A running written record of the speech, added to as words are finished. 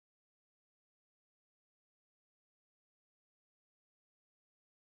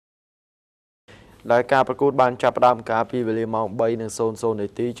รายการประกวดบานจับดำการปีเวลีมองใบหนึ่งโซนใน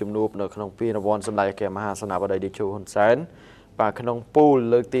ที่จุ่มนูบในขนมปีนวันสำหรับแก่มหาสนาบดีดิชูฮุนเซนvàขนมปู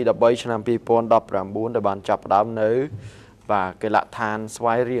เลือกตีดับใบชนะปีปอนดับรำบุญในบานจับดำเนื้อvà cái lạ than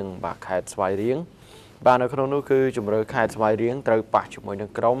xoay riêng và khai xoay riêng vàในขนมนู้คือจุ่มเรือkhai xoay riêng ត្រូវ ปัก ជាមួយ នឹ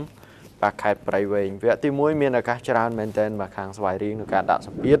ង ក្រុម và ខេត្ត ប្រៃវែង វគ្គ ទី 1 មាន ឱកាស ច្រើន មែនទែន và ខាង ស្វាយរៀង នៅ ការ ដាក់ ស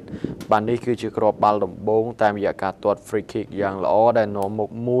ម្ពាធ បាទ នេះ គឺជា គ្រាប់ បាល់ ដំបូង តាម រយៈ ការ ទាត់ free kick យ៉ាង ល្អ ដែល នាំ មុខ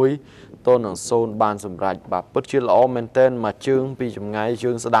 1 ទល់ នឹង 0 បាន សម្រេច បាទ ពិត ជា ល្អ មែនទែន មួយ ជើង ពី ចម្ងាយ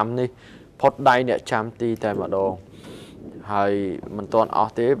ជើង ស្ដាំ នេះ ផុត ដៃ អ្នក ចាំ ទី តែ ម្ដង ហើយ មិន ទាន់ អ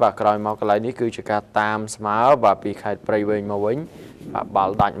ស់ ទេ បាទ ក្រោយ មក កន្លែង នេះ គឺជា ការ តាម ស្មើ បាទ ពី ខេត្ត ប្រៃវែង មក វិញ បាទ បា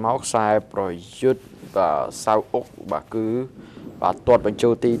ល់ ដាច់ មក ខ្សែ ប្រយុទ្ធ បាទ សៅអុក បាទ គឺ បាទ ទាត់ បញ្ចូ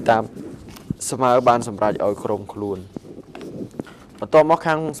ល ទី តាម ស្មើ បាន សម្រេច ឲ្យ ក្រុម ខ្លួន បន្ទាប់ មក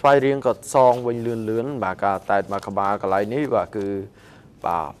ខាង ស្វាយរៀង ក៏ សង វិញ លឿន បាទ ការ តែត មក ក្បាល កន្លែង នេះ បាទ គឺ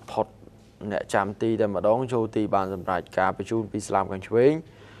បាទ ផុត អ្នក ចាំ ទី តែ ម្ដង ចូល ទី បាន សម្រេច ការ បញ្ជូន ពី ស្លាម ខាង ឆ្វេង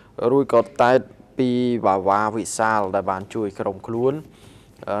រួច ក៏ តែត ពី បាវ៉ា វិសាល ដែល បាន ជួយ ក្រុម ខ្លួន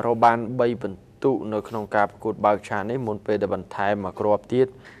រក បាន 3 បន្ទុ នៅ ក្នុង ការ ប្រកួត បើក ឆាន នេះ មុន ពេល ដែល បន្ថែម មក គ្រាប់ ទៀត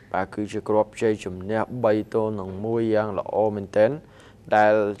បាទ គឺជា គ្រាប់ ជ័យ ជំនះ 3 ទល់ នឹង 1 យ៉ាង ល្អ មែនទែន ដែ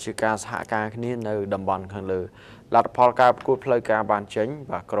ល ជា ការ សហការ គ្នា នៅ តំបន់ ខាង លើ លទ្ធផល ការ ប្រកួត ផ្លូវការ បាន ចេញ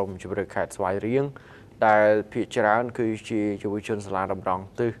បាទ ក្រុម ជម្រើស ខេត្ត ស្វាយរៀង ដែល ភាគ ច្រើន គឺជា យុវជន សាលា តម្រង់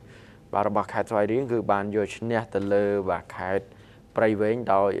ទិស បាទ របស់ ខេត្ត ស្វាយរៀង គឺ បាន យក ឈ្នះ ទៅ លើ បាទ ខេត្ត ប្រៃវែង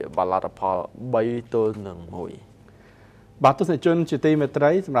ដោយ បាទ លទ្ធផល 3 ទល់ នឹង 1 បាទ ទស្សនិកជន ជា ទី មេត្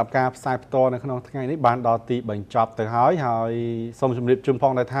រី សម្រាប់ ការ ផ្សាយ ផ្ទាល់ នៅ ក្នុង ថ្ងៃ នេះ បាន ដល់ ទី បញ្ចប់ ទៅ ហើយ ហើយ សូម ជម្រាប ជូន ផ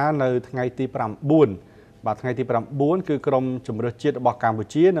ង ដែរ ថា នៅ ថ្ងៃ ទី 9 បាទ ថ្ងៃ ទី 9 គឺ ក្រុម ជម្រើស ជាតិ របស់ កម្ពុ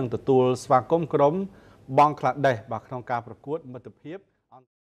ជា នឹង ទទួល ស្វាគមន៍ ក្រុម បង់ក្លាដេស បាទ ក្នុង ការ ប្រកួត មិត្តភាព